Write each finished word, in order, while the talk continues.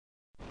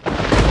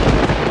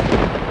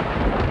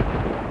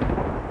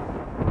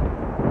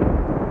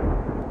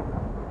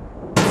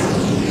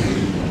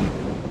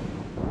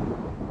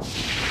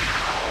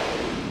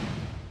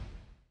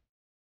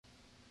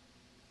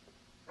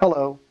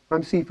Hello,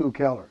 I'm Sifu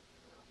Keller.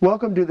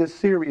 Welcome to this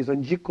series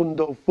on Jeet Kune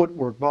Do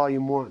Footwork,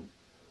 Volume 1.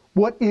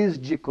 What is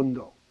Jeet Kune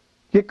Do?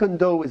 Jeet Kune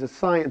Do is a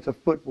science of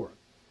footwork.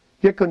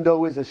 Jeet Kune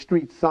Do is a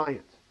street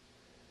science.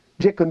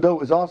 Jeet Kune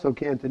Do is also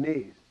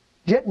Cantonese.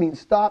 Jet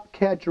means stop,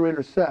 catch, or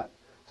intercept.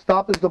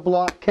 Stop is the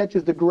block, catch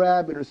is the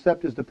grab,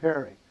 intercept is the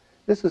parry.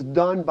 This is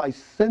done by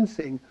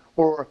sensing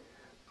or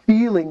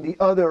feeling the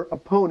other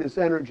opponent's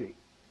energy.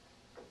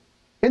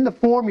 In the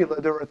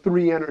formula, there are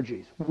three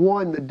energies.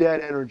 One, the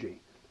dead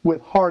energy, with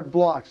hard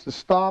blocks to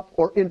stop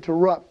or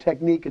interrupt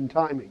technique and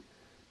timing.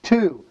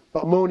 Two, the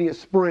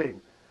harmonious spring.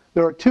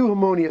 There are two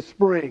harmonious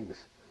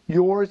springs,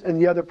 yours and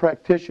the other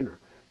practitioner.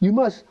 You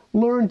must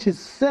learn to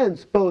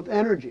sense both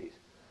energies.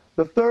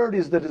 The third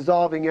is the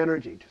dissolving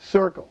energy, to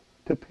circle,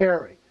 to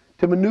parry,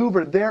 to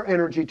maneuver their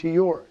energy to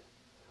yours.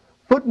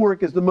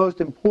 Footwork is the most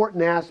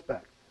important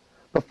aspect.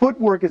 The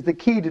footwork is the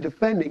key to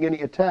defending any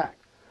attack.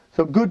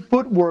 So good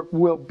footwork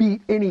will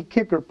beat any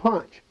kick or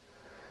punch.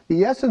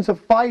 The essence of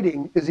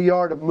fighting is the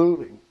art of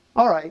moving.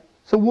 All right,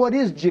 so what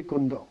is Jeet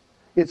Kune Do?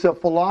 It's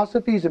of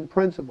philosophies and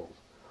principles.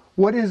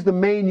 What is the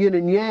main yin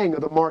and yang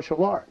of the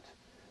martial arts?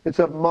 It's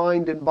of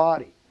mind and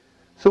body.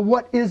 So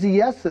what is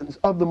the essence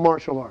of the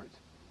martial arts?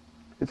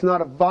 It's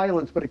not of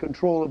violence, but a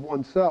control of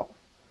oneself.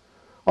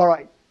 All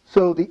right,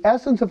 so the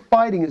essence of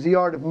fighting is the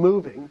art of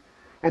moving,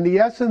 and the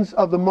essence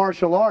of the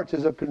martial arts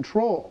is of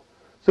control.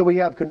 So we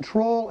have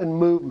control and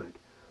movement.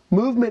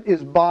 Movement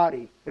is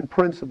body and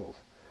principles,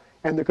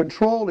 and the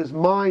control is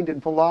mind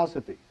and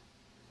philosophies.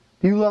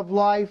 Do you love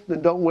life?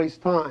 Then don't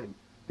waste time,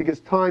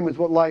 because time is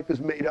what life is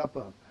made up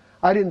of.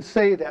 I didn't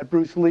say that,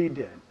 Bruce Lee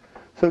did.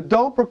 So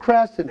don't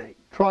procrastinate.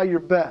 Try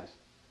your best.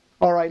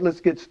 All right, let's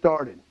get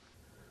started.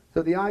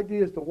 So the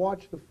idea is to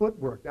watch the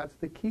footwork. That's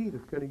the key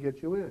that's going to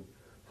get you in.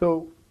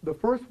 So the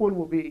first one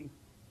will be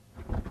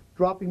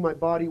dropping my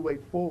body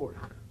weight forward.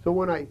 So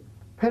when I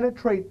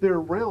penetrate their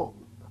realm,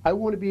 I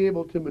want to be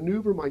able to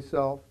maneuver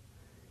myself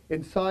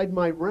inside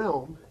my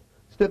realm,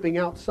 stepping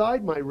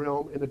outside my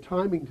realm, and the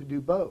timing to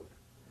do both.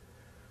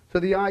 So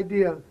the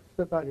idea,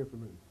 step out here for a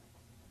minute.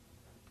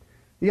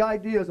 The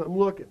idea is I'm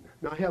looking.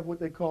 Now I have what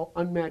they call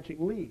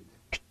unmatching leads.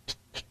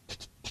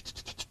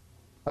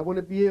 I want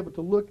to be able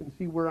to look and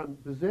see where I'm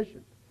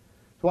positioned.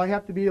 So I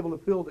have to be able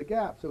to fill the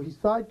gap. So he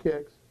side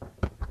kicks,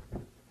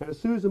 and as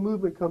soon as the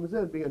movement comes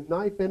in, be a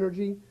knife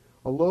energy,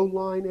 a low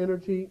line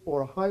energy,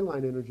 or a high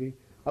line energy,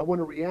 I want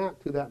to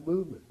react to that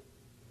movement.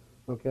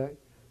 Okay?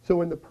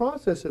 So in the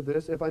process of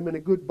this, if I'm in a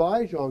good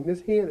baizhong,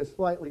 this hand is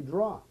slightly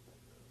dropped.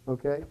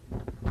 Okay?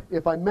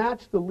 If I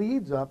match the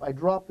leads up, I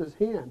drop this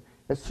hand.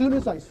 As soon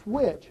as I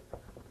switch,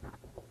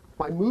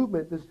 my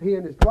movement, this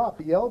hand is dropped.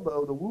 The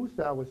elbow, the Wu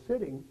Sao, is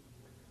sitting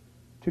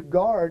to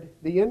guard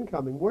the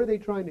incoming. Where are they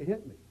trying to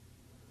hit me?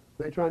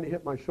 Are they trying to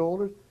hit my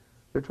shoulders?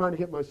 They're trying to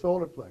hit my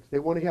solar plex. They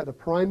want to have the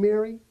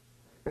primary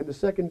and the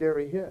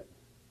secondary hit.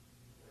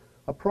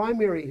 A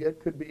primary hit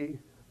could be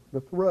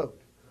the throat,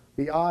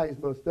 the eyes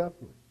most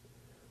definitely,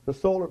 the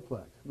solar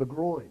plex, the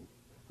groin.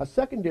 A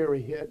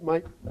secondary hit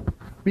might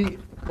be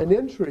an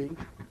entry,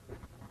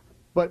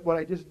 but what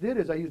I just did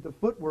is I used a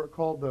footwork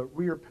called the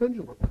rear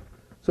pendulum.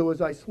 So as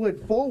I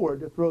slid forward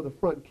to throw the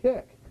front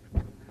kick,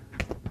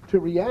 to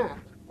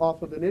react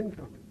off of an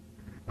incoming.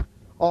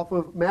 Off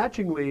of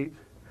matching leads,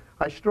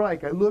 I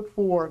strike. I look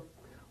for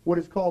what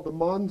is called the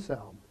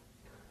Monsal.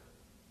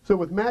 So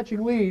with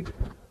matching leads,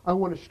 I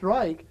want to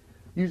strike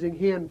using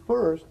hand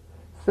first,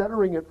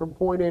 centering it from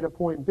point A to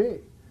point B.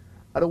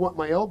 I don't want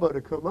my elbow to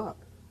come up.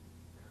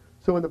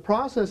 So in the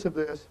process of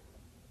this,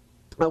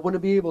 I want to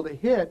be able to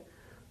hit,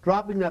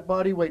 dropping that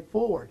body weight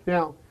forward.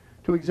 Now,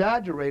 to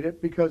exaggerate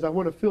it, because I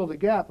want to fill the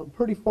gap, I'm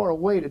pretty far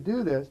away to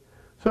do this,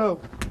 so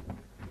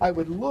I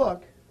would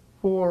look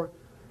for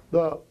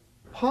the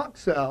Pak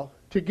Sao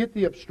to get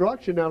the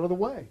obstruction out of the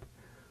way.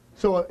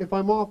 So if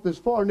I'm off this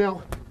far,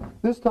 now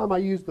this time I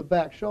use the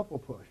back shuffle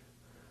push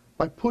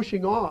by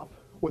pushing off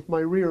with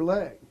my rear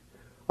leg,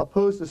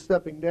 opposed to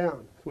stepping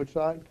down. Switch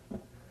side.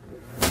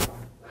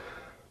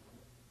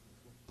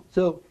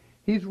 So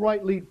he's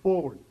right lead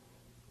forward.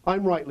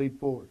 I'm right lead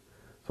forward.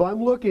 So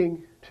I'm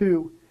looking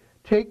to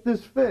take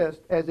this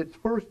fist as it's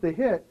first to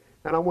hit,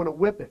 and I want to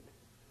whip it.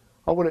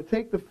 I want to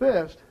take the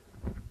fist,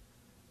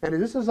 and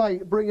just as I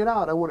bring it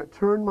out, I want to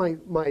turn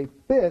my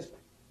fist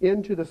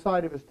into the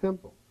side of his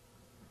temple.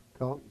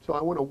 So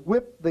I want to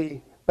whip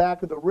the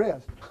back of the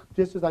wrist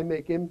just as I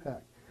make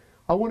impact.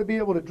 I want to be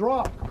able to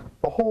drop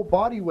the whole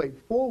body weight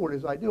forward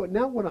as I do it.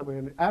 Now what I'm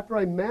going to, after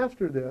I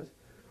master this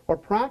or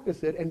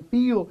practice it and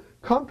feel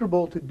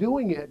comfortable to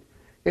doing it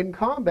in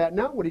combat,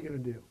 now what are you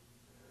going to do?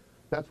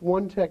 That's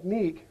one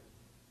technique,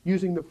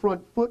 using the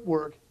front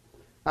footwork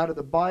out of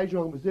the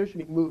baizhong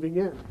positioning, moving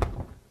in.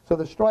 So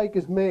the strike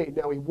is made.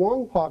 Now he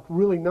Wong Pak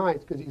really nice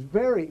because he's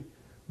very,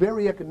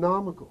 very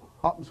economical.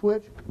 Hop and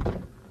switch.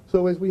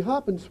 So as we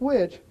hop and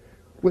switch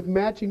with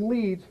matching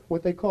leads,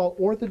 what they call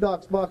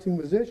orthodox boxing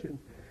position,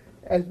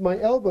 as my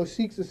elbow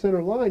seeks the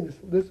center line,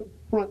 this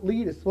front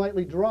lead is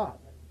slightly dropped.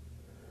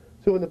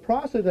 So in the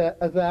process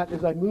of that,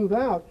 as I move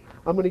out,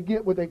 I'm going to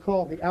get what they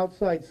call the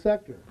outside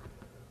sector.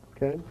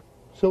 Okay?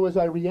 So as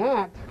I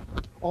react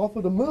off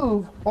of the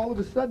move, all of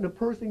a sudden a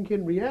person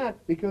can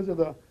react because of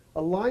the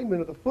alignment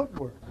of the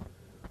footwork.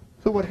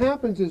 So what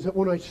happens is that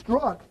when I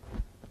struck,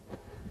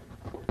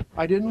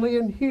 I didn't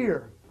land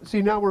here.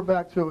 See, now we're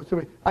back to,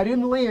 so I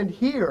didn't land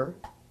here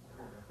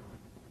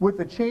with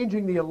the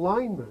changing the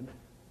alignment,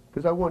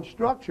 because I want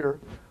structure.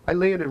 I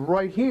landed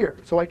right here,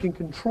 so I can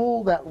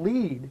control that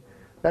lead,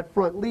 that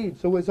front lead.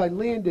 So as I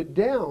landed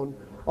down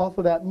off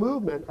of that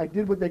movement, I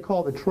did what they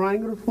call the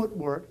triangular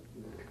footwork,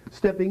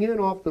 stepping in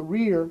off the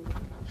rear,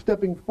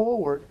 stepping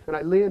forward, and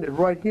I landed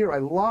right here. I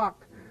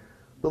locked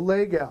the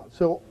leg out.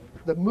 So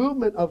the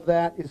movement of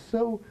that is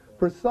so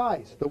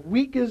precise. The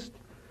weakest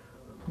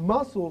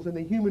muscles in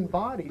the human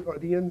body are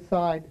the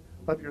inside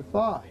of your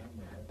thigh.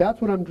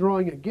 That's what I'm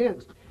drawing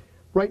against.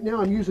 Right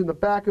now I'm using the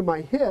back of my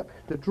hip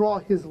to draw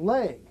his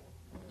leg.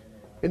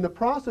 In the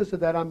process of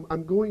that,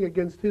 I'm going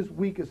against his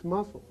weakest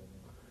muscle.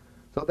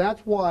 So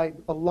that's why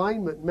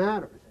alignment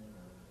matters.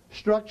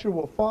 Structure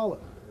will follow.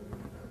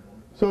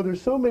 So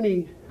there's so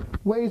many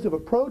ways of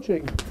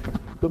approaching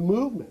the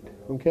movement,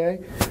 okay?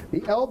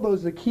 The elbow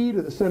is the key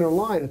to the center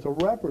line. It's a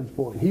reference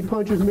point. He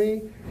punches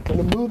me, and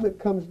the movement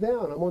comes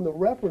down. I'm on the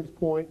reference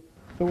point,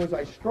 so as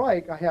I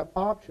strike, I have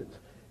options.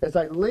 As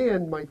I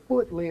land, my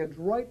foot lands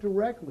right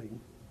directly.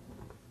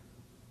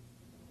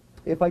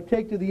 If I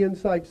take to the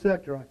inside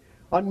sector,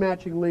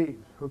 unmatching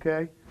leads,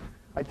 okay?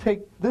 I take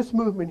this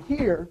movement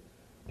here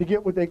to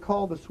get what they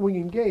call the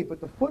swinging gait,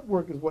 but the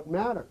footwork is what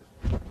matters.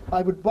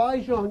 I would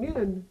Baizhang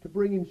in to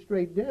bring him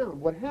straight down.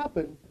 What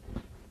happened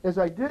as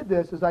I did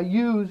this is I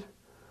used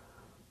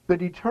the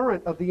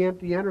deterrent of the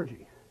empty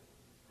energy.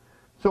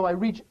 So I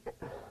reach,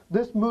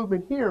 this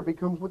movement here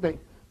becomes what they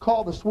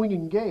call the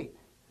swinging gait.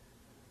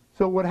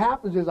 So what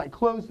happens is I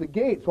close the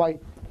gate, so I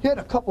hit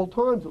a couple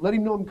times to let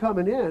him know I'm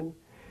coming in.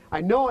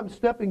 I know I'm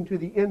stepping to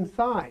the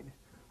inside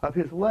of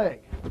his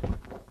leg.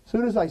 As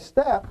soon as I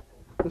step,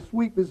 the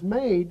sweep is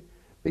made,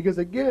 because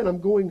again,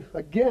 I'm going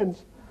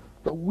against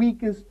the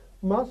weakest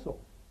muscle,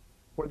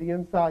 or the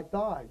inside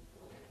thigh.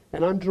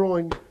 And I'm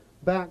drawing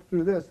back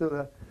through this, so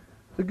there's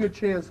a good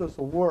chance this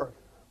will work.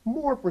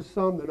 More for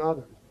some than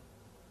others.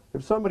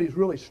 If somebody's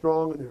really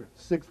strong and they're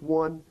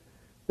 6'1",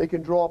 they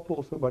can draw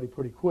pull somebody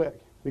pretty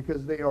quick,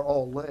 because they are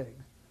all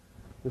legs,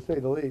 to say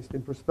the least,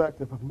 in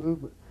perspective of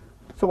movement.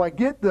 So I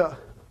get the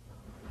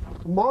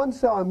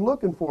Monsal I'm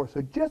looking for.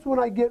 So just when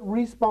I get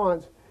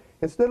response,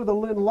 instead of the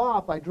Lin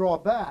Lop, I draw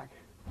back.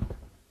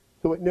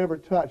 So it never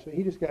touched.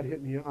 He just got hit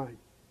in the eye.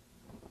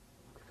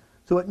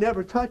 So it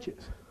never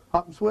touches.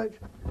 Hop and switch.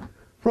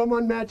 From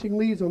unmatching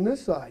leads on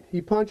this side,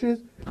 he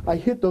punches. I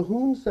hit the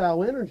Hun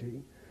Sao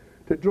energy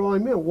to draw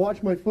him in.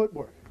 Watch my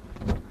footwork.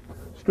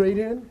 Straight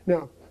in.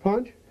 Now,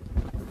 punch.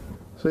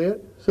 See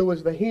it? So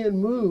as the hand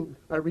moves,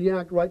 I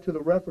react right to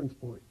the reference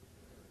point.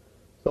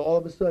 So all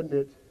of a sudden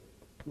it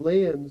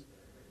lands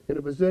in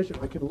a position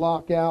I can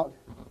lock out,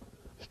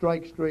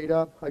 strike straight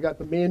up. I got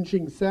the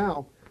Manching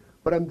Sao,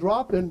 but I'm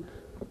dropping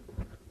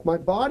my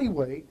body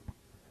weight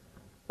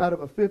out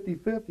of a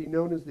 50-50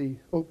 known as the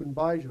open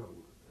Baizhang.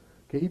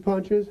 Okay, he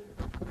punches,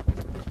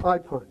 I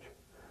punch.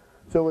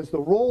 So as the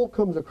roll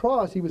comes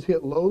across, he was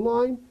hit low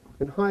line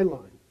and high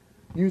line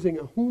using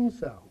a Hun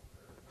Sao,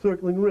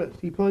 circling wrist.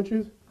 He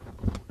punches,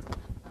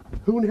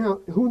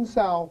 Hun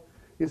Sao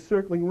is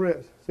circling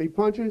wrist. So he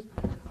punches,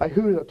 I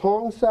use a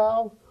Tong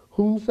Sao,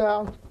 Hun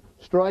Sao,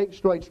 strike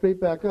straight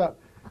back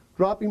up.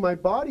 Dropping my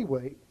body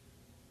weight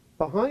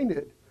behind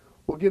it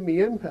will give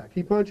me impact.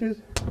 He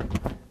punches.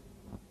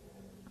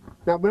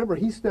 Now remember,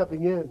 he's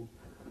stepping in.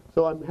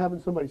 So I'm having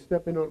somebody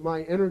step in on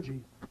my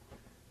energy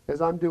as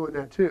I'm doing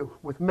that too.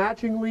 With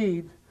matching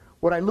leads,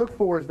 what I look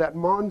for is that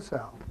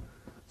Monsal.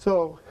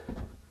 So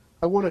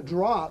I want to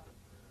drop.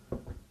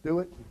 Do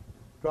it.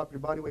 Drop your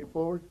body weight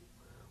forward.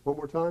 One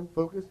more time.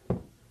 Focus.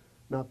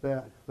 Not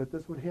bad. Let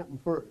this one happen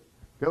first.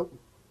 Go.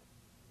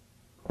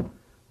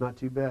 Not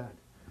too bad.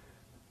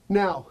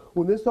 Now,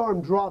 when this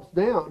arm drops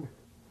down,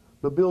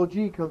 the Bill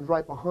G comes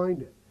right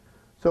behind it.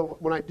 So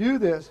when I do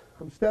this,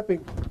 I'm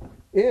stepping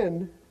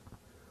in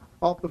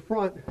off the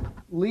front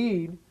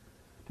lead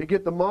to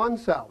get the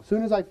Monsal. As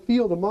soon as I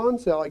feel the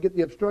Monsal, I get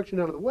the obstruction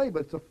out of the way,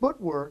 but it's the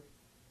footwork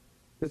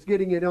that's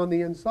getting it on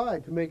the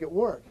inside to make it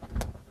work.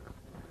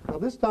 Now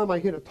this time I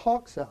hit a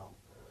Tok Sao,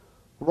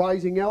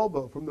 rising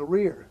elbow from the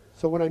rear.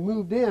 So when I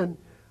moved in,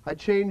 I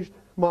changed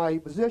my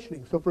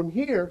positioning. So from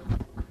here,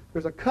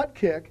 there's a cut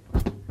kick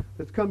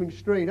that's coming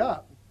straight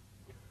up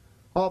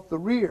off the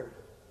rear.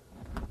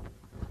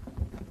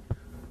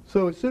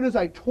 So as soon as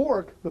I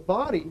torque the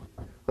body,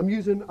 I'm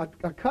using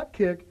a cut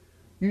kick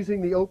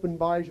using the open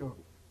Baizhang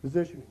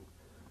positioning.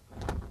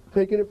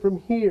 Taking it from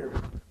here,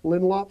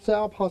 Lin Lop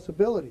Sao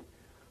possibility.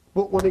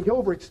 But when it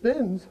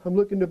overextends, I'm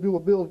looking to do a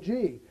Bill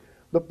G.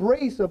 The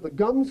brace of the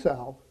Gum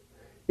Sao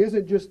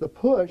isn't just the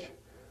push,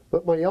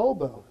 but my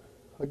elbow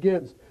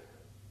against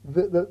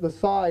the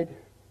side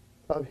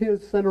of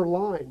his center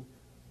line,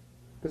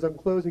 because I'm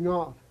closing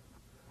off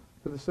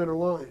to the center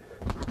line.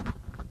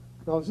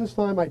 Now as this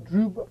time I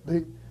drew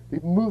the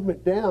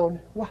movement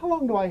down, well, how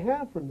long do I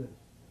have from this?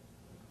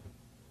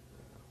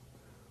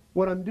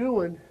 What I'm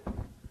doing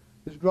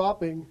is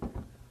dropping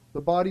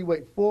the body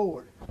weight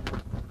forward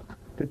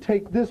to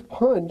take this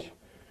punch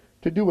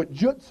to do a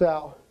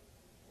jutsu.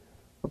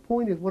 The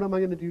point is, what am I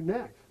going to do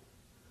next?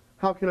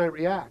 How can I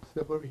react?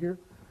 Step over here.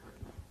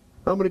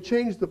 I'm going to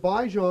change the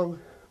Baizhang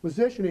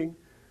positioning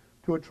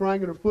to a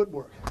triangular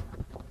footwork.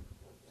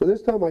 So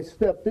this time I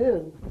stepped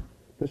in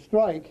to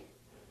strike,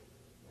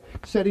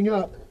 setting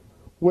up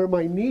where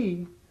my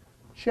knee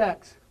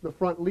checks the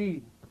front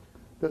lead.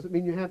 Doesn't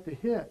mean you have to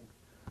hit,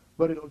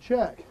 but it'll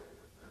check.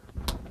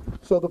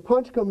 So the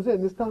punch comes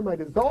in. This time I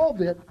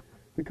dissolved it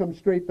to come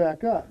straight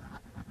back up.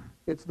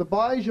 It's the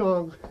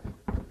Baizhang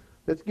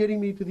that's getting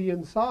me to the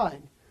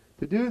inside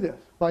to do this.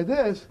 By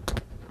this,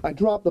 I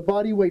drop the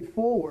body weight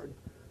forward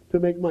to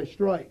make my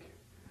strike.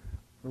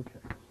 Okay.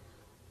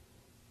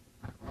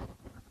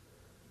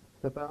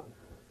 Step out.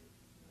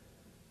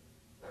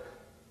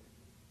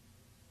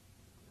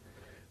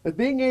 As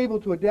being able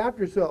to adapt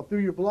yourself through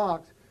your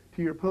blocks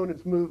to your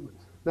opponent's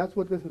movements. That's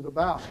what this is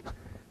about.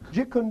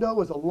 Jeet Kune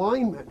Do is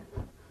alignment.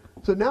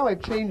 So now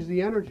I've changed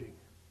the energy.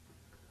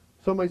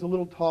 Somebody's a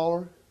little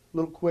taller, a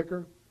little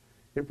quicker,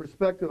 in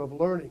perspective of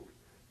learning.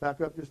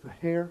 Back up just a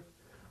hair,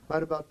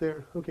 right about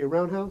there. Okay,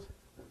 roundhouse.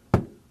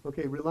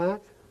 Okay,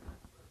 relax,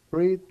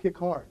 breathe, kick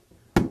hard.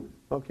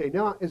 Okay,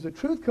 now as the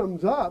truth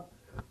comes up,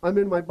 I'm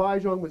in my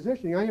Baizhang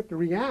positioning. I have to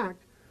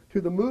react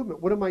to the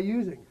movement. What am I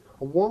using?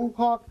 A Wong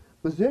Pak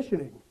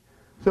positioning.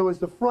 So as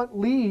the front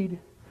lead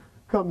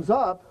comes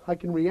up, I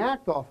can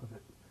react off of it.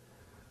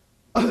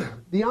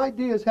 The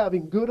idea is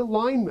having good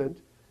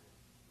alignment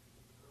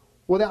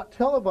without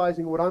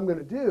televising what I'm going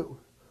to do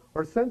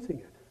or sensing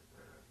it.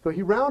 So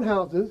he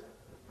roundhouses,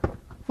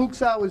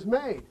 Fuksao is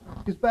made.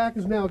 His back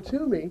is now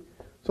to me,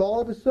 so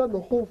all of a sudden the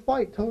whole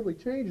fight totally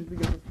changes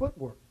because of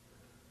footwork.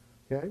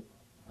 Okay?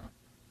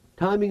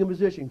 Timing and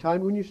positioning.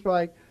 Timing when you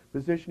strike,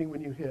 positioning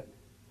when you hit.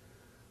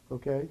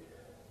 Okay?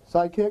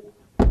 Side kick,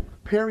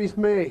 parry's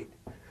made.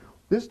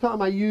 This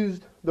time I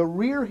used the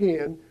rear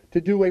hand to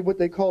do what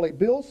they call a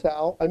bill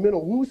sao. I'm in a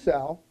wu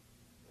sao.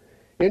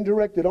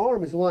 Indirected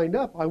arm is lined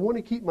up. I want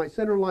to keep my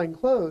center line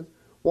closed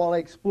while I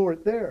explore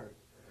it there.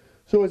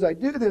 So as I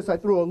do this, I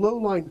throw a low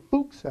line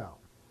Fuksao.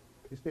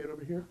 Okay, stand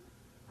over here.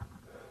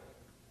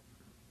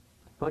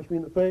 Punch me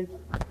in the face.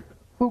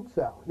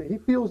 Fuksao. Now he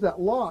feels that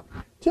lock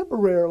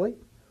temporarily.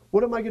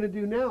 What am I going to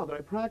do now that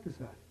I practice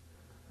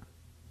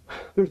that?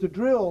 There's a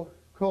drill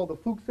called the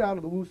Fuksao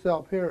to the Wu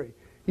Sao parry.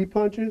 He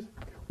punches.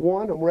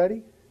 One, I'm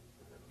ready.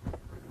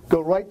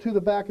 Go right to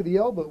the back of the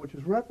elbow, which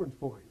is reference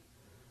point.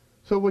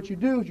 So what you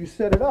do is you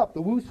set it up.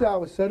 The Wu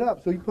Sao is set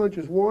up. So he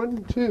punches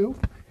 1, 2,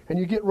 and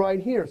you get right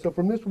here. So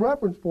from this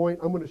reference point,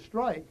 I'm going to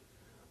strike,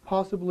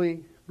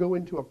 possibly go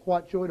into a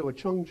Kwat Choi to a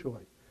Chung Choi.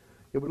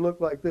 It would look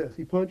like this.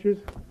 He punches.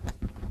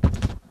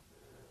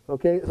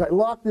 Okay, as I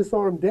lock this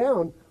arm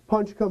down,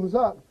 punch comes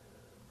up.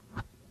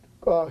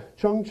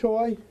 Chung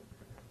Choi,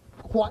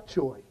 Kwat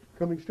Choi,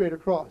 coming straight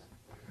across.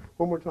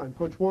 One more time.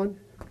 Punch 1,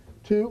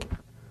 2.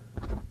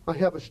 I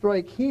have a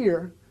strike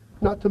here,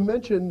 not to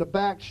mention the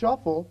back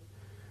shuffle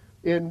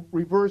in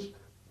reverse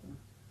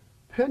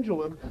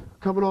pendulum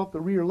coming off the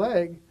rear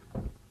leg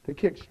to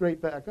kick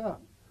straight back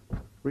up,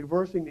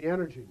 reversing the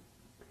energy.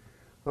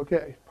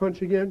 Okay,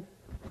 punch again,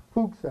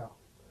 Fuksao,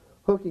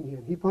 hooking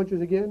hand. He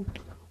punches again,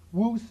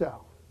 Wu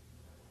Sao.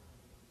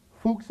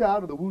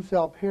 Fuksao to the Wu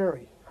Sao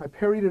parry. I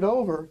parried it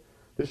over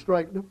to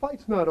strike. The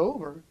fight's not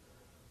over,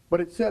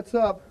 but it sets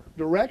up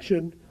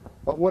direction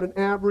of what an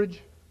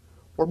average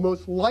or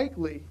most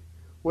likely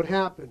would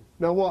happen.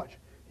 Now watch.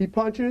 He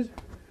punches.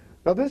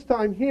 Now this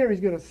time here he's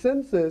going to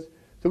sense this,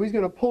 so he's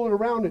going to pull it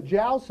around to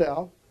Jiao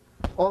Sao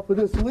off of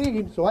this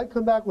lead, so I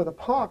come back with a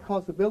Pak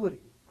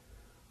possibility.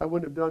 I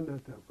wouldn't have done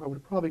that though. I would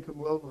have probably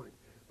come low line.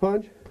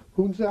 Punch,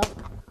 Hun Sao,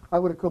 I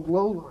would have come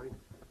low line.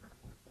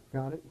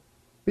 Got it?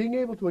 Being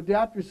able to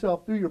adapt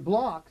yourself through your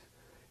blocks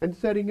and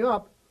setting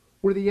up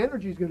where the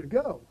energy is going to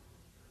go.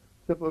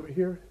 Step over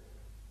here.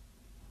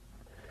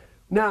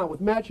 Now,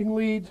 with matching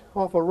leads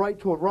off a right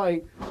to a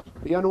right,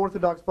 the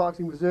unorthodox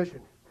boxing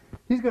position,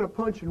 he's going to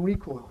punch and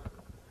recoil.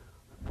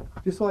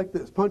 Just like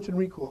this, punch and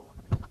recoil,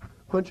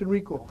 punch and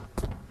recoil.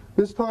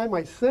 This time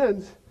I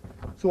sense,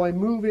 so I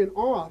move in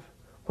off,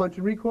 punch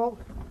and recoil.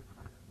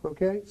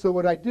 Okay, so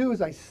what I do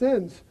is I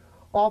sense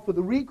off of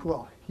the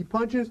recoil. He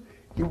punches,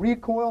 he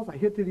recoils, I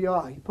hit to the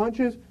eye. He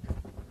punches.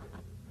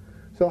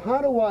 So how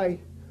do I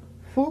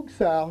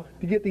Fuksao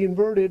to get the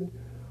inverted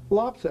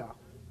Lopsao?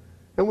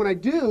 And when I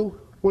do,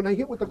 when I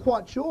hit with the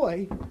Kwat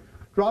Choi,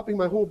 dropping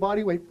my whole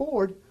body weight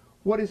forward,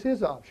 what is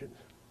his options?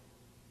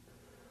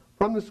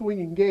 From the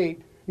swinging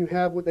gate, you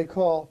have what they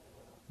call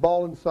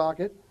ball and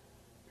socket,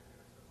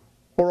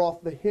 or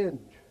off the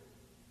hinge.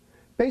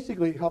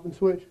 Basically, hop and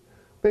switch.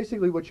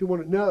 Basically, what you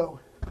want to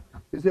know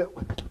is that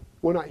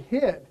when I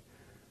hit,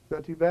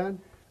 not too bad,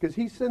 because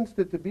he sensed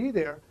it to be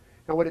there,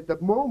 and when at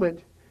the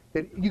moment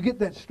that you get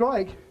that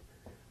strike,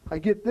 I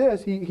get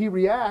this, he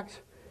reacts,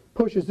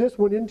 pushes this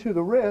one into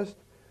the wrist,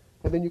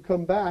 and then you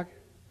come back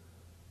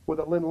with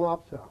a Lin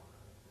Lopsao.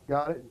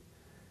 Got it?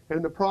 And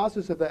in the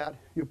process of that,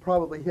 you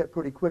probably hit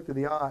pretty quick to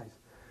the eyes.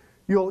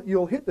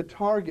 You'll hit the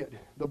target.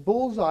 The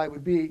bullseye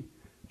would be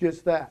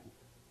just that.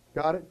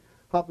 Got it?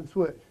 Hop and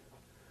switch.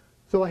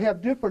 So I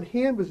have different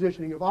hand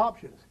positioning of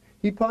options.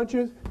 He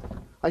punches,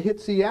 I hit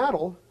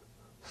Seattle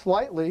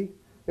slightly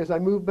as I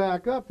move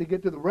back up to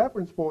get to the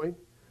reference point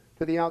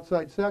to the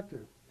outside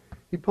sector.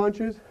 He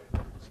punches,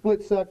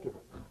 split sector.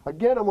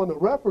 Again, I'm on the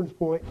reference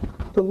point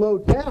to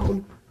load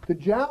down to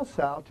Jiao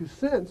Sao to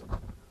sense.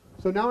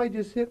 So now I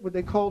just hit what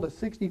they called a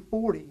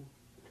 60-40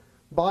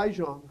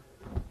 Baizhang,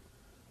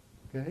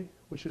 okay,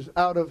 which is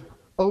out of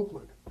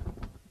Oakland.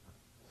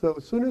 So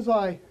as soon as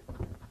I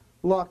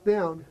lock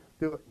down,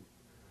 do it.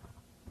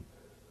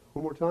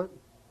 One more time.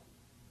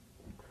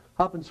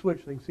 Hop and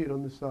switch, they can see it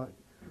on this side.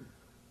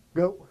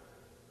 Go.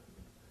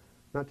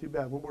 Not too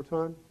bad. One more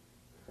time.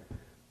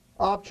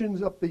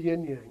 Options up the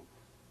yin-yang,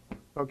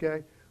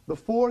 okay? The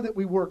 4 that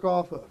we work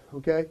off of,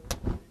 okay?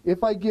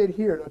 If I get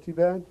here, not too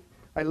bad,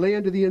 I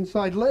land to the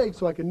inside leg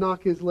so I can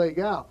knock his leg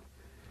out.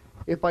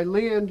 If I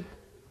land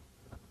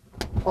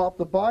off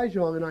the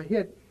Baizhang and I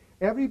hit,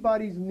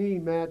 everybody's knee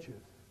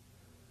matches.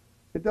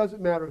 It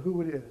doesn't matter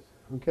who it is,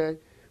 okay?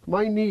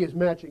 My knee is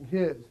matching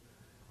his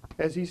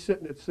as he's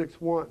sitting at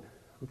 6'1",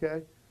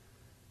 okay?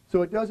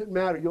 So it doesn't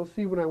matter. You'll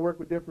see when I work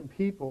with different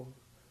people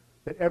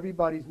that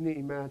everybody's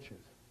knee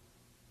matches.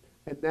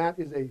 And that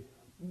is a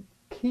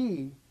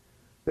key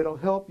that'll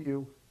help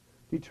you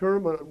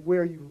determine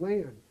where you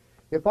land.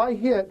 If I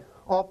hit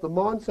off the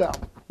Monsal,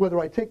 whether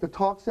I take the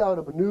Tok Sao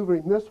to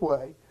maneuvering this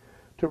way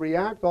to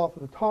react off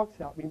of the Tok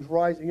Sao, means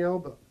rising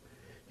elbow.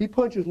 He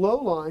punches low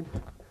line,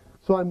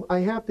 so I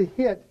have to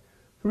hit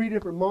 3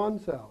 different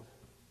Monsals.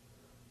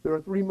 There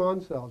are 3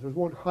 Monsals. There's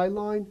 1 high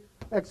line,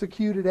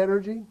 executed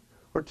energy,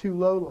 or 2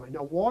 low line.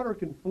 Now water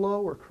can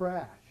flow or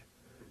crash.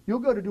 You'll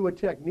go to do a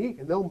technique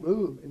and they'll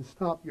move and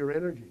stop your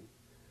energy.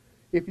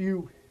 If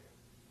you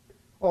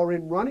are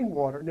in running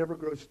water, never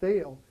grows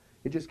stale,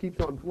 it just keeps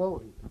on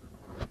flowing.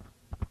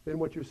 Then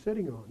what you're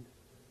sitting on,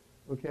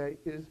 okay,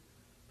 is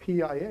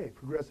PIA,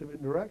 progressive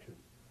indirection.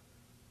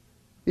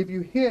 If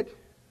you hit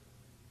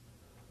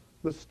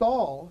the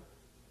stall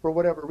for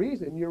whatever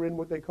reason, you're in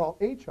what they call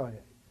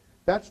HIA.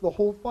 That's the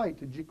whole fight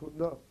to Jeet Kune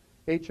Do.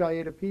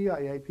 HIA to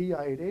PIA,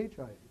 PIA to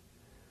HIA.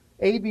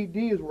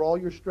 ABD is where all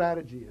your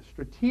strategy is.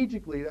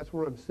 Strategically, that's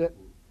where I'm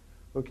sitting,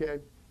 okay?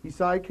 He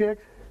sidekicks.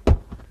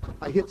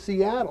 I hit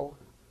Seattle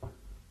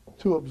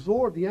to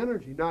absorb the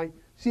energy. Now,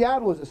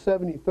 Seattle is a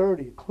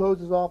 70-30. It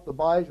closes off the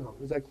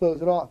Baizhang as I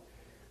close it off.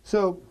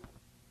 So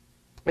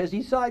as he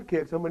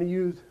sidekicks, I'm going to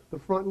use the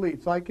front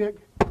lead. Sidekick.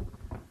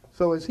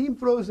 So as he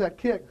throws that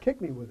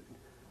kick me with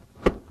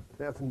it.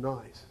 That's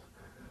nice.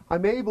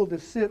 I'm able to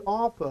sit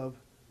off of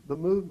the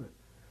movement.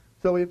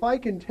 So if I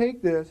can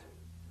take this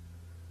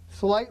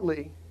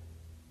slightly,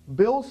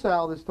 Bill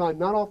Sao this time,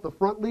 not off the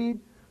front lead,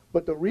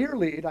 but the rear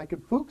lead, I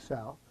could Fook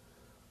Sao.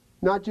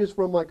 Not just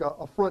from like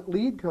a front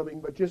lead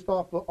coming, but just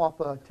off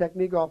a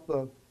technique off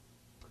the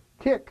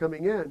kick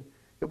coming in.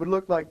 It would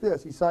look like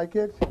this. He side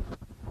kicks,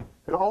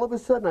 and all of a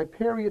sudden I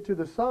parry it to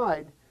the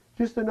side,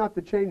 just enough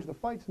to change. The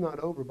fight's not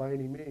over by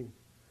any means.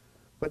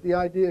 But the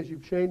idea is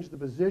you've changed the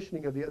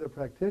positioning of the other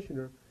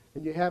practitioner,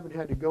 and you haven't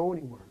had to go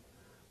anywhere.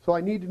 So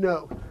I need to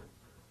know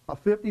a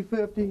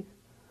 50-50,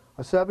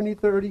 a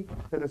 70-30,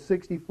 and a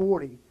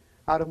 60-40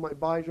 out of my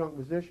Baizhang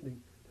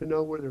positioning to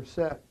know where they're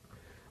set.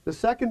 The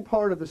second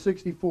part of the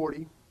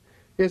 60-40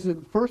 is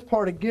the first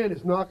part, again,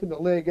 is knocking the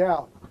leg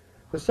out.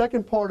 The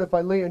second part, if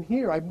I land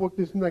here, I book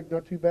this leg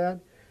not too bad,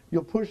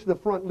 you'll push the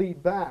front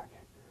lead back.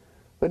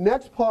 The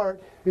next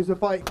part is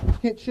if I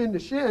hit shin to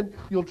shin,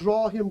 you'll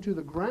draw him to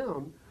the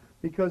ground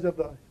because of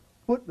the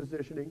foot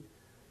positioning.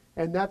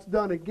 And that's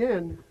done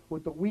again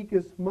with the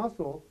weakest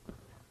muscle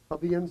of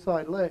the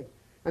inside leg.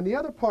 And the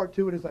other part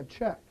to it is I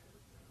checked.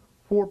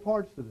 4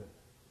 parts to this.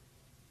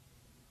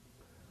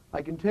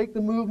 I can take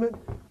the movement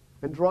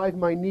and drive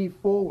my knee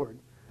forward,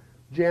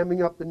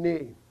 jamming up the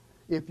knee.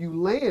 If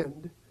you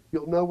land,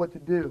 you'll know what to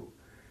do.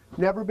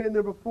 Never been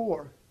there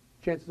before,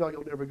 chances are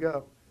you'll never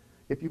go.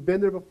 If you've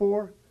been there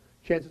before,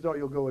 chances are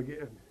you'll go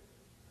again.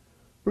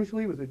 Bruce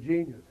Lee was a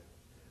genius.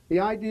 The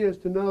idea is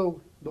to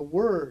know the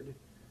word,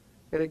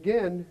 and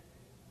again,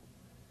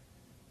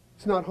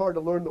 it's not hard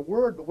to learn the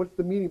word, but what's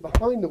the meaning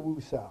behind the Wu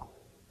Sao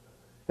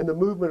and the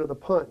movement of the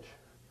punch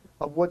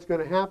of what's going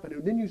to happen.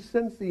 And then you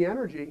sense the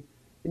energy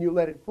and you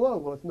let it flow.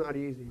 Well, it's not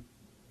easy.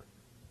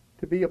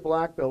 To be a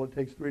black belt, it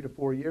takes 3 to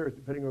 4 years,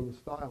 depending on the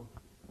style.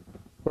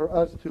 For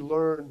us to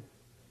learn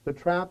the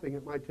trapping,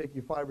 it might take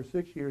you 5 or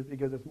 6 years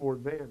because it's more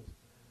advanced.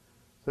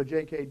 So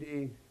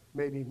JKD,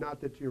 maybe not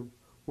that you're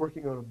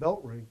working on a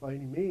belt rank by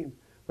any means,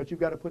 but you've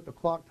got to put the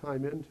clock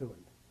time into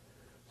it.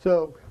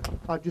 So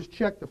I've just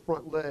checked the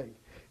front leg.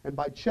 And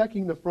by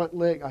checking the front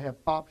leg, I have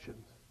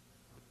options.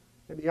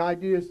 And the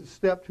idea is to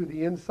step to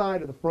the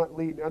inside of the front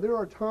lead. Now, there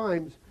are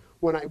times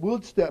when I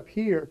would step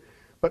here,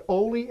 but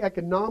only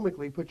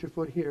economically. Put your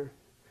foot here.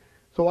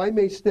 So I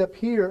may step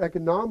here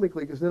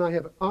economically because then I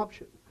have an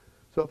option.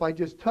 So if I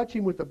just touch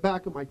him with the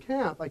back of my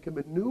calf, I can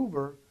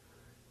maneuver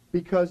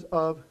because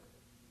of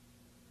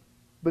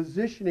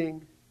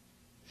positioning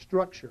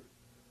structure.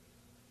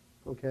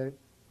 Okay?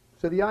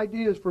 So the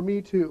idea is for me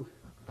to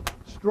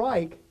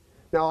strike.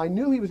 Now I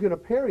knew he was going to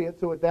parry it,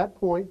 so at that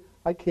point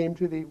I came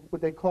to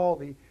what they call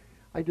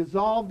I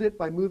dissolved it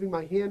by moving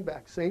my hand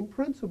back. Same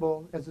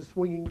principle as the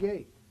swinging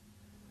gait.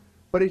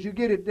 But as you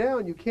get it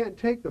down, you can't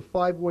take the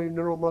 5-way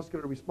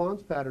neuromuscular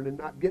response pattern and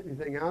not get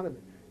anything out of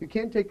it. You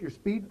can't take your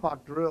speed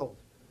pak drills,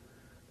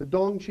 the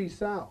Dong Chi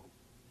Sao,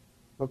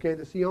 okay,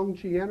 the Seong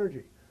Chi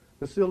energy,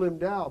 the Silim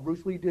Dao.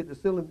 Bruce Lee did the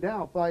Silim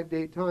Dao 5 to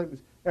 8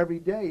 times every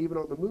day, even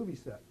on the movie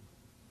set.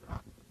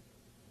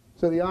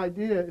 So the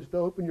idea is to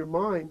open your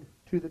mind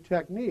to the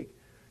technique.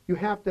 You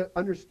have to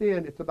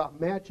understand it's about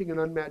matching and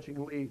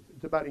unmatching leads.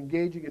 It's about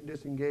engaging and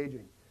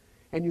disengaging.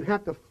 And you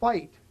have to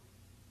fight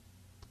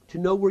to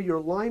know where your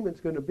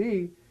alignment's going to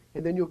be,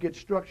 and then you'll get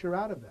structure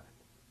out of that.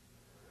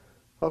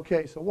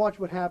 Okay, so watch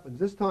what happens.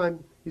 This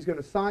time he's going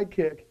to side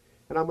kick,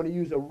 and I'm going to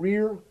use a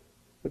rear,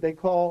 what they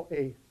call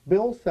a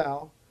Bill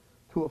Sao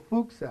to a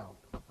Fook Sao.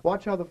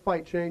 Watch how the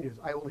fight changes.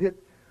 I will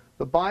hit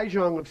the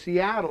Baizhong of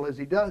Seattle as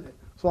he does it.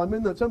 So I'm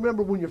in the, so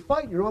remember when you're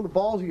fighting, you're on the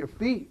balls of your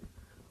feet.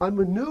 I'm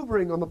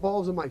maneuvering on the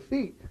balls of my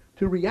feet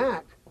to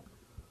react.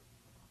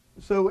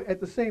 So at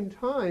the same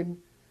time,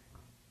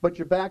 but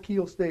your back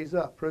heel stays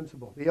up,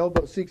 principle. The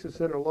elbow seeks a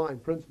center line,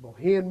 principle.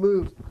 Hand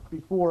moves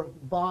before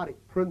body,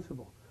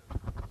 principle.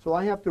 So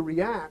I have to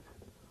react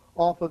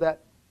off of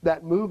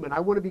that movement.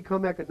 I want to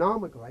become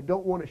economical. I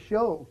don't want to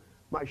show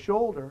my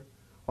shoulder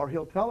or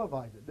he'll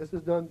televise it. This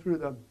is done through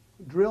the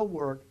drill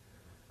work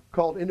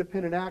called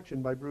Independent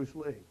Action by Bruce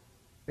Lee.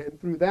 And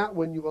through that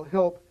one you will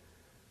help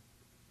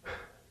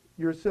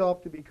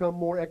yourself to become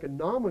more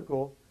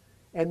economical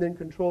and then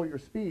control your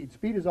speed.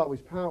 Speed is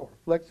always power.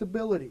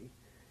 Flexibility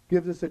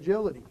gives us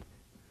agility.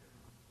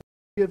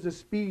 Gives us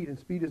speed, and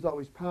speed is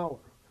always power.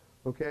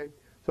 Okay?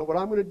 So what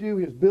I'm going to do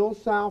is Bill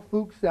Sao,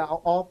 Fook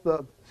Sao off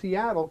the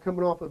Seattle,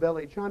 coming off of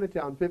LA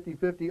Chinatown,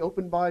 50-50,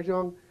 open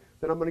Baizhong.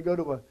 Then I'm going to go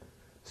to a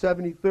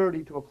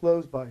 70-30 to a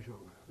closed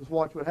Baizhong. Just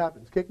watch what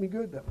happens. Kick me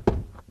good,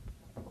 though.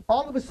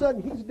 All of a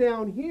sudden, he's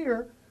down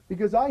here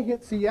because I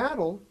hit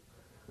Seattle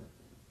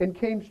and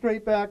came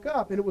straight back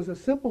up, and it was a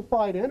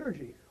simplified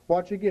energy.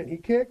 Watch again. He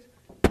kicks.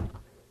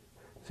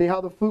 See how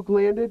the Fook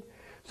landed?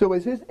 So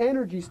as his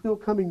energy is still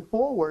coming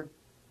forward,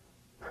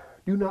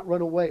 do not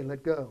run away,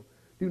 let go.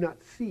 Do not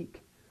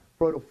seek,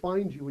 for it'll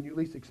find you when you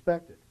least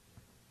expect it.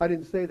 I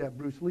didn't say that,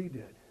 Bruce Lee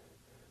did.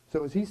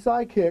 So as he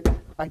side kicks,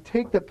 I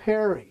take the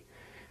parry,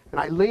 and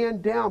I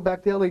land down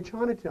back to LA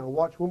Chinatown.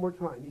 Watch one more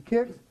time. He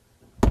kicks,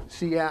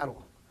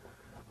 Seattle.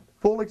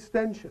 Full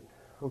extension,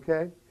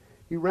 okay?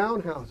 He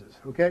roundhouses,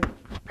 okay?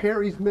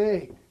 Parry's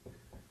made.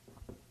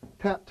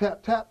 Tap,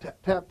 tap, tap,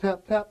 tap, tap,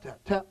 tap, tap, tap,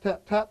 tap,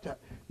 tap, tap, tap.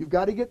 You've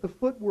got to get the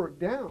footwork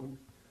down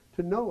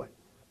to know it.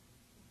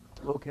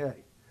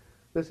 Okay,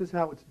 this is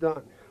how it's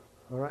done,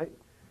 all right?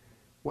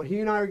 What he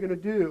and I are going to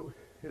do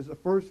is the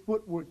first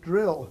footwork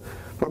drill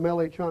from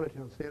LA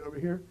Chinatown. Stand over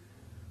here,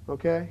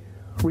 okay?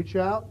 Reach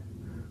out,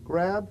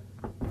 grab,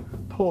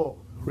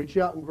 pull. Reach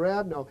out and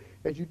grab. Now,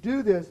 as you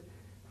do this,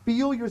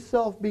 feel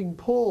yourself being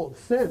pulled.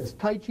 Sense.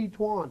 Tai Chi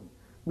Tuan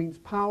means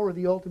power of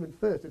the ultimate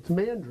fist. It's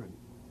Mandarin.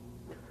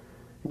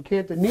 In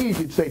Cantonese,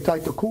 you'd say Tai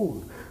Tu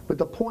Kun. But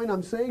the point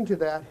I'm saying to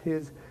that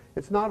is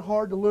it's not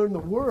hard to learn the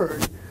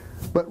word,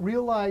 but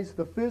realize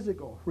the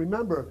physical.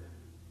 Remember,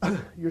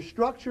 your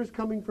structure is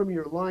coming from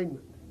your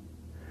alignment.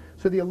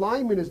 So the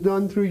alignment is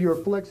done through your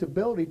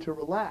flexibility to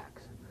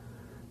relax,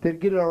 to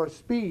get our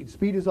speed.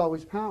 Speed is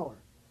always power.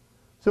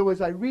 So as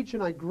I reach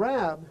and I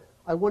grab,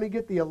 I want to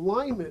get the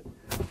alignment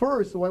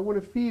first, so I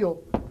want to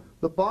feel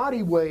the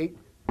body weight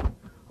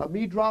of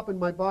me dropping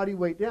my body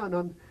weight down.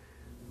 I'm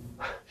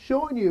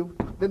showing you,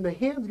 then the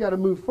hand's got to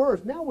move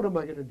first. Now what am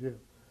I going to do?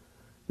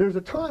 There's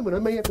a time when I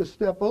may have to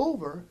step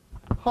over,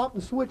 hop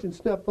and switch and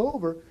step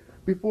over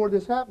before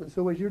this happens.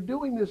 So as you're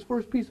doing this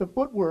first piece of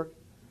footwork,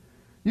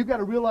 you've got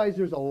to realize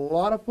there's a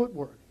lot of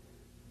footwork.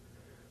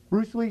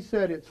 Bruce Lee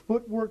said it's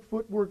footwork,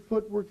 footwork,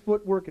 footwork,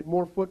 footwork, and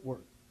more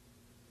footwork.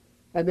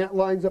 And that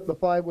lines up the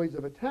 5 ways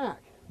of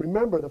attack.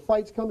 Remember, the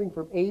fight's coming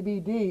from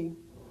ABD,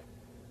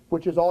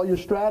 which is all your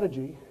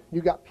strategy.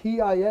 You got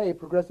PIA,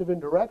 progressive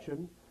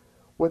indirection,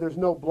 where there's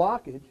no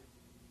blockage.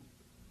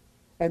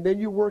 And then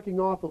you're working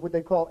off of what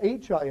they call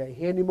HIA,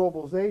 hand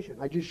immobilization.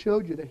 I just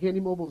showed you that hand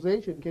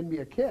immobilization can be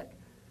a kick.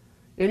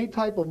 Any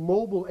type of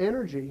mobile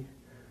energy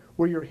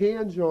where your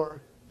hands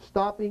are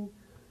stopping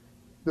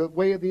the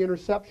way of the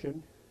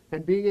interception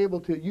and being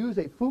able to use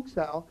a Fook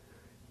Sao,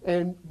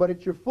 but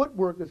it's your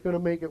footwork that's going to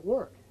make it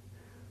work.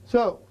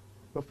 So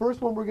the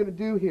first one we're going to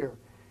do here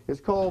is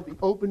called the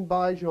open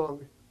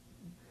Baizhong,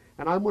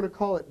 and I'm going to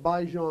call it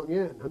Baizhong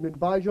in. I'm in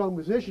Baizhong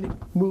positioning,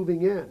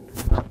 moving in.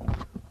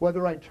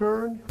 Whether I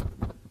turn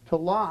to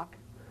lock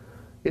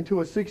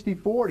into a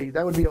 60-40,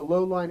 that would be a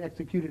low line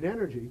executed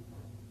energy.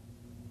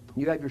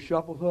 You have your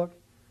shuffle hook,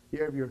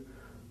 you have your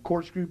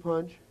corkscrew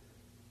punch,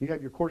 you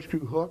have your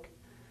corkscrew hook.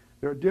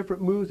 There are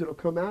different moves that will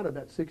come out of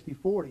that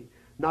 60-40,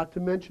 not to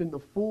mention the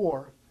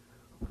 4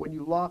 when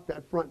you lock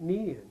that front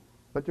knee in.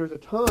 But there's a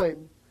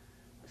time,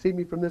 see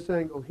me from this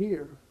angle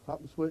here,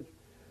 hop and switch.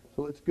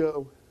 So let's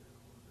go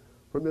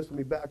from this, let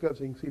me back up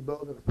so you can see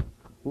both of them.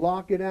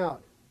 lock it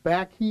out.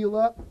 Back heel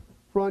up,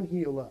 front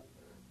heel up.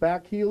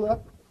 Back heel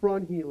up,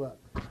 front heel up.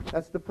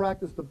 That's the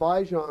practice, the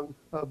Baizhang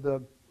of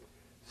the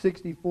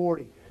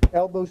 60-40.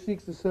 Elbow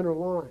seeks the center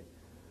line.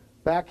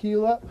 Back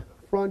heel up,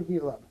 front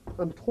heel up.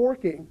 I'm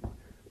torquing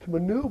to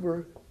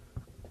maneuver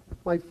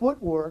my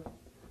footwork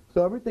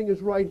so everything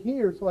is right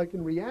here so I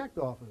can react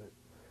off of it.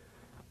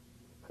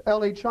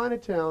 LA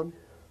Chinatown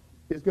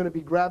is going to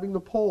be grabbing the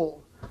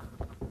pole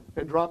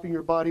and dropping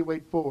your body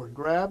weight forward.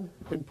 Grab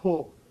and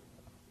pull.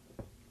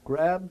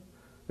 Grab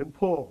and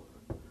pull.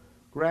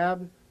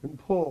 Grab and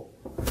pull.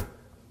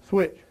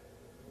 Switch.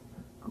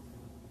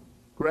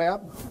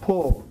 Grab,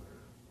 pull.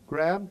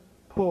 Grab,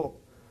 pull.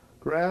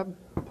 Grab,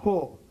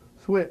 pull.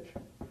 Switch.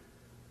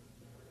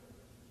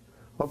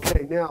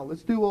 Okay, now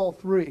let's do all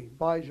three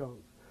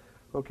Baizhangs.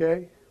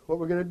 Okay, what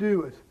we're going to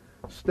do is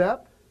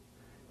step,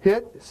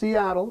 hit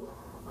Seattle,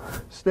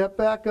 step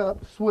back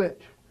up,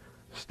 switch.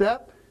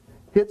 Step,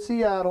 hit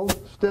Seattle,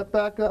 step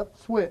back up,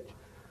 switch.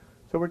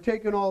 So we're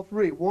taking all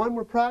three. One,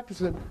 we're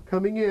practicing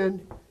coming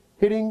in,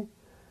 hitting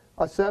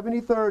a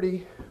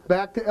 70-30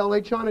 back to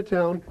LA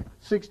Chinatown,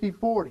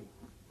 60-40.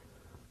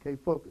 Okay,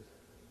 focus.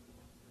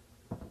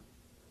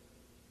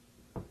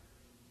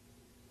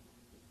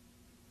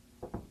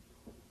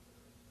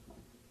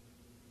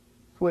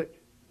 Switch.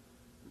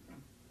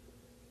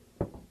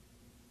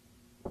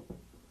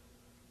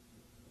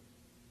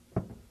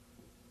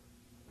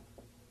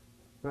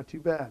 Not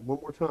too bad. One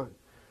more time.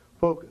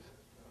 Focus.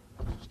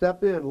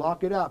 Step in,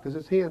 lock it out, because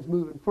this hand's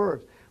moving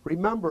first.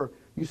 Remember,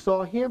 you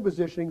saw hand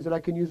positionings that I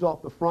can use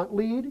off the front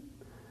lead,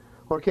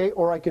 okay,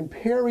 or I can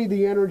parry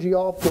the energy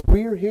off the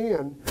rear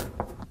hand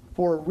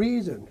for a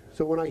reason.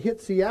 So when I hit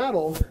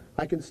Seattle,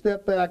 I can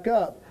step back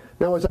up.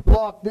 Now as I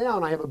lock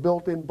down, I have a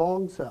built-in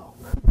bong cell.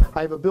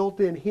 I have a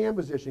built-in hand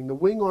positioning. The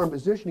wing arm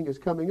positioning is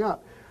coming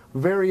up.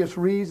 Various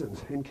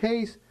reasons. In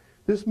case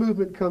this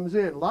movement comes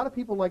in, a lot of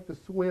people like to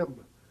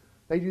swim.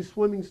 They do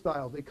swimming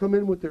styles. They come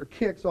in with their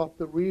kicks off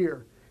the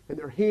rear and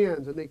their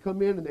hands, and they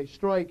come in and they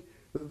strike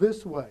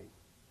this way.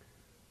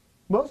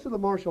 Most of the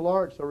martial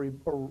arts are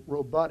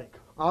robotic.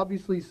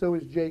 Obviously, so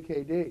is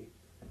JKD.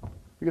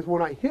 Because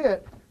when I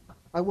hit,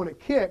 I want to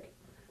kick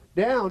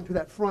down to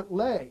that front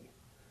leg.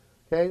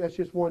 Okay, that's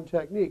just one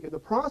technique. In the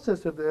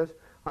process of this,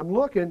 I'm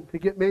looking to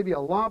get maybe a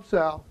lop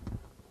sow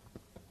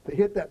to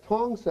hit that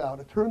tong sow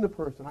to turn the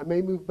person. I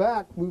may move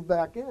back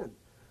in.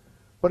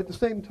 But at the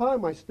same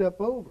time, I step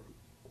over.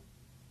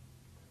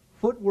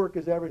 Footwork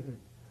is everything.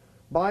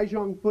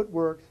 Baizhang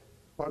footworks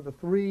are the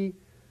three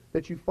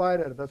that you fight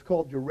out of. That's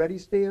called your ready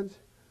stance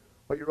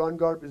or your on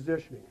guard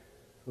positioning.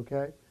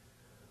 Okay?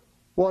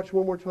 Watch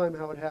one more time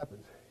how it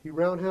happens. He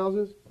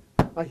roundhouses.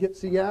 I hit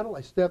Seattle.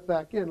 I step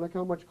back in. Look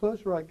how much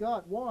closer I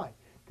got. Why?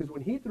 Because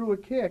when he threw a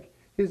kick,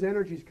 his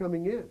energy's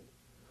coming in.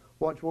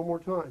 Watch one more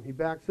time. He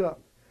backs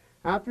up.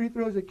 After he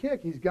throws a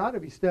kick, he's got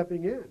to be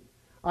stepping in.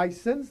 I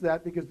sense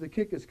that because the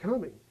kick is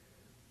coming.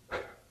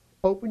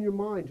 Open your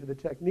mind to the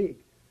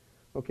technique.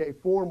 Okay,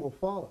 form will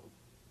follow.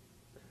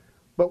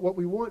 But what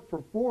we want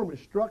for form is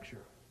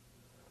structure.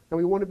 And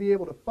we want to be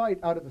able to fight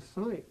out of the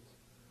science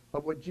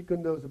of what Jeet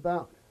Kune Do is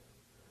about.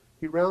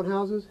 He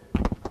roundhouses.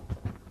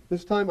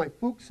 This time I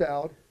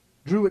fuksowed,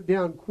 drew it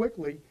down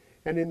quickly,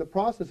 and in the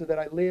process of that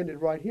I landed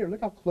right here.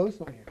 Look how close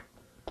I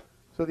am.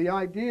 So the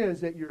idea is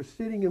that you're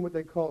sitting in what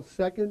they call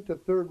second to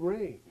third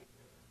range.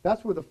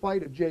 That's where the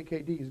fight of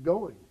JKD is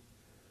going.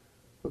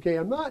 Okay,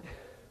 I'm not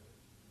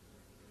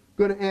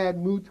going to add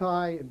Muay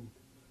Thai and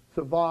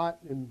Savat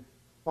and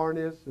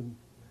Arnis and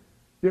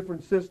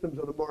different systems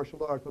of the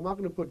martial arts. I'm not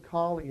going to put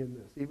Kali in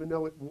this, even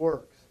though it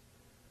works.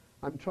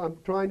 I'm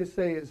trying to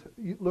say is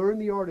you learn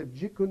the art of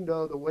Jeet Kune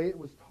Do the way it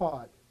was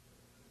taught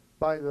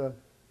by the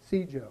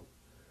Sijo.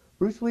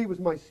 Bruce Lee was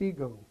my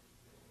Qigong.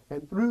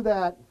 And through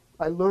that,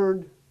 I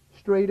learned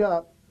straight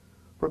up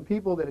from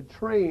people that had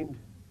trained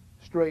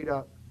straight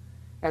up.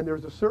 And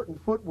there's a certain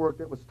footwork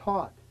that was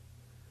taught.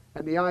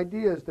 And the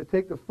idea is to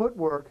take the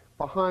footwork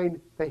behind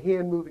the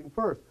hand moving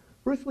first.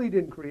 Bruce Lee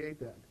didn't create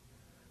that.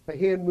 The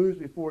hand moves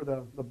before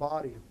the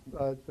body.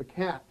 It's a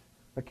cat.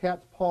 A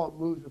cat's paw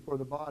moves before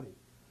the body.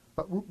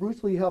 But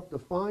Bruce Lee helped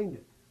define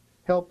it,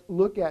 helped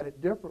look at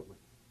it differently.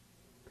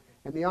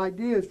 And the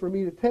idea is for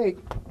me to take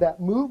that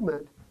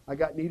movement. I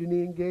got knee to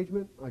knee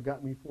engagement. I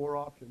got me 4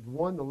 options.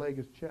 1, the leg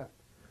is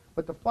checked.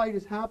 But the fight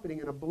is happening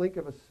in a blink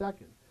of a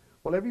second.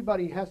 Well,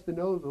 everybody has to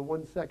know the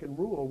 1 second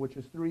rule, which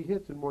is 3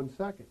 hits in 1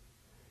 second.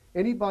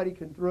 Anybody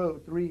can throw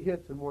 3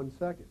 hits in 1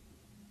 second.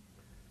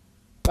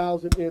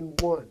 1,000 in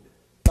 1,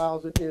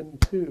 1,000 in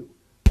 2,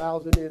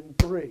 1,000 in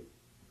 3.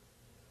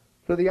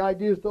 So the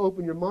idea is to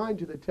open your mind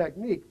to the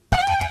technique.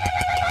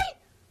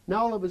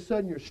 Now all of a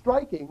sudden your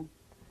striking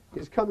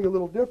is coming a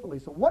little differently.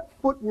 So what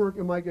footwork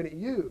am I going to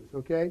use,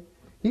 okay?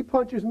 He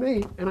punches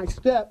me and I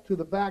step to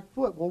the back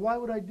foot. Well, why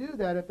would I do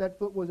that if that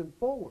foot wasn't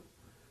forward?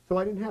 So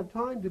I didn't have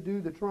time to do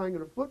the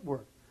triangular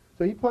footwork.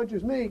 So he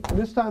punches me, and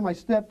this time I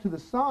step to the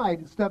side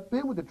and step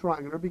in with the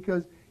triangular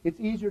because it's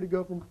easier to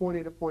go from point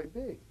A to point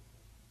B.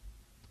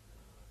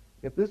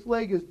 If this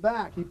leg is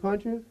back, he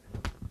punches,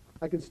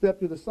 I can step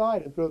to the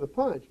side and throw the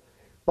punch.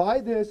 If By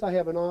this, I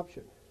have an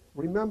option.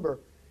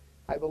 Remember,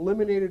 I've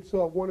eliminated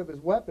one of his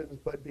weapons,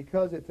 but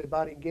because it's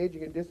about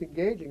engaging and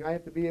disengaging, I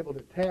have to be able to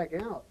tag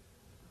out.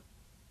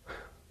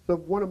 So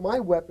one of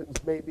my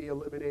weapons may be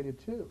eliminated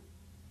too.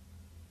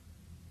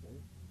 Okay.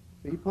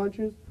 So he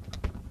punches.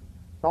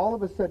 So all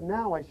of a sudden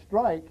now I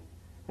strike,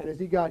 and as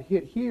he got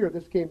hit here,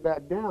 this came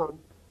back down,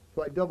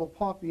 so I double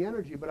popped the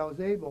energy, but I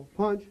was able to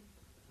punch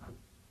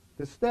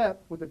the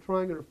step with the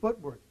triangular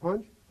footwork.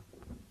 Punch.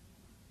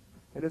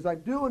 And as I'm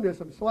doing this,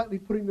 I'm slightly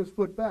putting this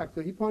foot back.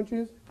 So he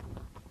punches,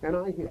 and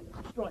I hit.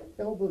 Strike,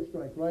 elbow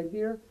strike right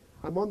here.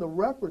 I'm on the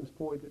reference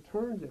point that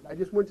turns it. I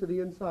just went to the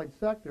inside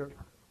sector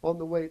on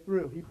the way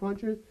through. He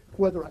punches,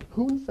 whether I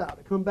pounce out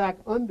to come back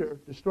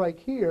under to strike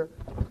here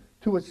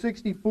to a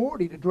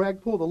 60-40 to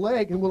drag pull the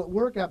leg, and will it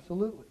work?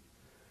 Absolutely.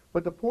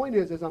 But the point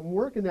is, as I'm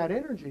working that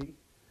energy,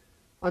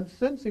 I'm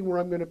sensing where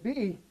I'm going to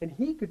be, and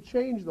he could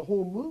change the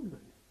whole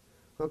movement.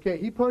 Okay,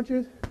 he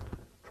punches,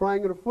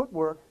 triangular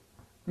footwork,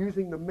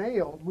 using the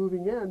male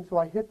moving in, so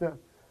I hit the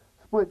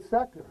split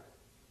sector.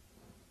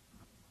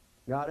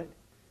 Got it?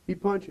 He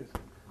punches.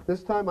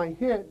 This time I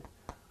hit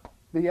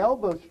the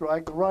elbow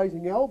strike, the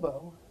rising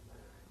elbow,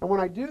 and when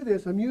I do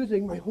this, I'm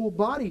using my whole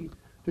body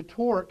to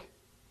torque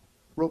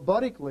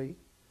robotically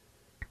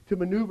to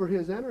maneuver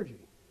his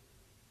energy.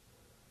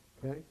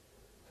 Okay?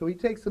 So he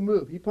takes the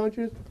move. He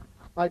punches,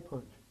 I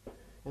punch.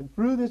 And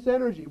through this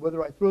energy,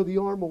 whether I throw the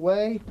arm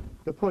away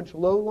to punch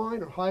low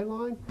line or high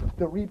line,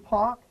 to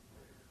repock,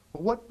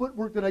 well, what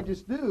footwork did I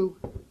just do?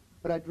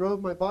 But I drove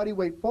my body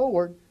weight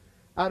forward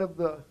out of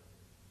the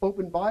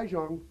open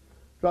Baizhang,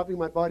 dropping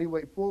my body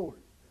weight forward.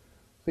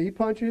 So he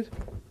punches,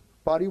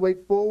 body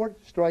weight forward,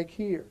 strike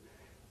here.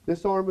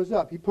 This arm is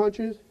up. He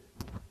punches,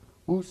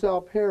 Wu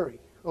Sao parry,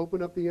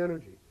 open up the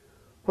energy.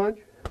 Punch,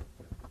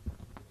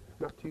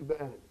 not too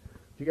bad.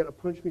 You got to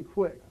punch me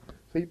quick.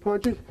 So he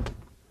punches,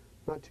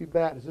 not too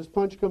bad. As this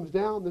punch comes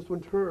down, this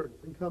one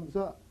turns and comes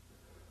up.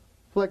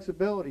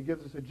 Flexibility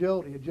gives us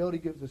agility. Agility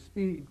gives us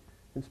speed,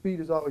 and speed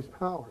is always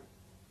power.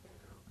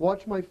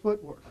 Watch my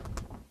footwork.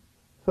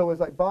 So as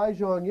I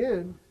Baizhang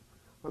in,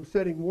 I'm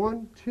setting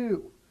 1,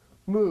 2,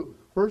 move.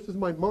 First is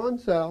my Man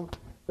Sao,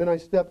 then I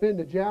step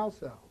into Jiao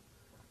Sao.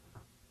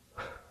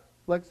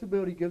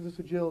 Flexibility gives us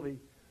agility.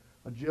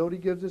 Agility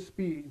gives us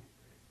speed,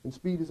 and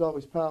speed is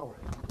always power.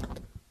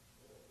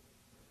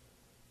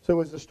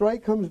 So as the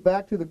strike comes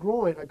back to the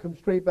groin, I come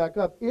straight back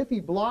up. If he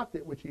blocked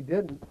it, which he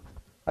didn't,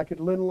 I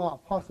could lindle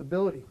off,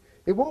 possibility.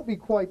 It won't be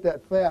quite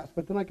that fast,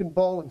 but then I can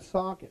ball and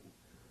sock it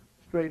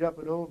straight up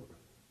and over.